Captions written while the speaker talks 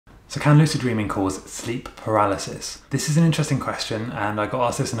So can lucid dreaming cause sleep paralysis? This is an interesting question, and I got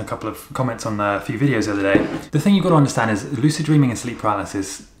asked this in a couple of comments on a few videos the other day. The thing you've got to understand is lucid dreaming and sleep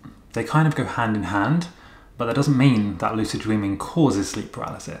paralysis, they kind of go hand in hand, but that doesn't mean that lucid dreaming causes sleep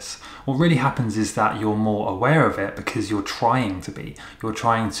paralysis. What really happens is that you're more aware of it because you're trying to be. You're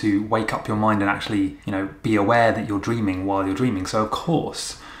trying to wake up your mind and actually, be aware that you're dreaming while you're dreaming. So of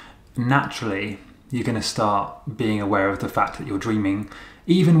course, naturally, you're going to start being aware of the fact that you're dreaming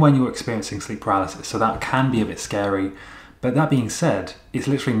even when you're experiencing sleep paralysis. So that can be a bit scary, but that being said, it's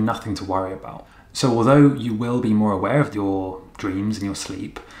literally nothing to worry about. So although you will be more aware of your dreams and your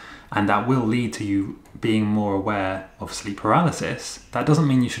sleep, and that will lead to you being more aware of sleep paralysis, that doesn't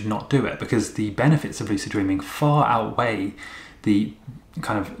mean you should not do it, because the benefits of lucid dreaming far outweigh the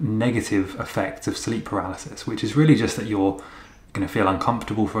kind of negative effects of sleep paralysis, which is really just that you're going to feel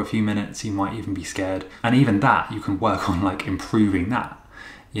uncomfortable for a few minutes, you might even be scared, and even that you can work on improving that.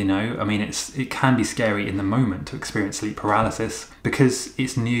 It can be scary in the moment to experience sleep paralysis because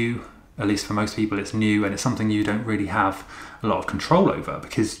it's new. At least for most people it's new, and it's something you don't really have a lot of control over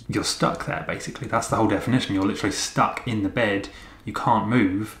because you're stuck there basically. That's the whole definition. You're literally stuck in the bed, you can't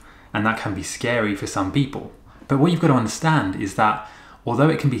move, and that can be scary for some people. But what you've got to understand is that although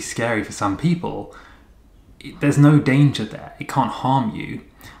it can be scary for some people, there's no danger there. It can't harm you,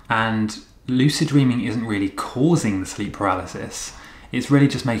 and lucid dreaming isn't really causing the sleep paralysis. It's really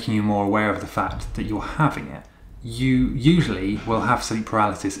just making you more aware of the fact that you're having it. You usually will have sleep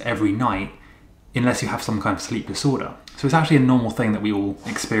paralysis every night unless you have some kind of sleep disorder. So it's actually a normal thing that we all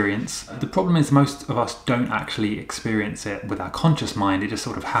experience. The problem is most of us don't actually experience it with our conscious mind, it just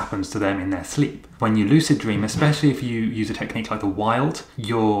sort of happens to them in their sleep. When you lucid dream, especially if you use a technique like the wild,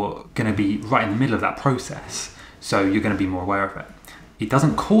 you're going to be right in the middle of that process, so you're going to be more aware of it. It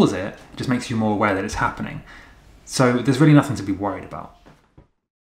doesn't cause it, it just makes you more aware that it's happening. So there's really nothing to be worried about.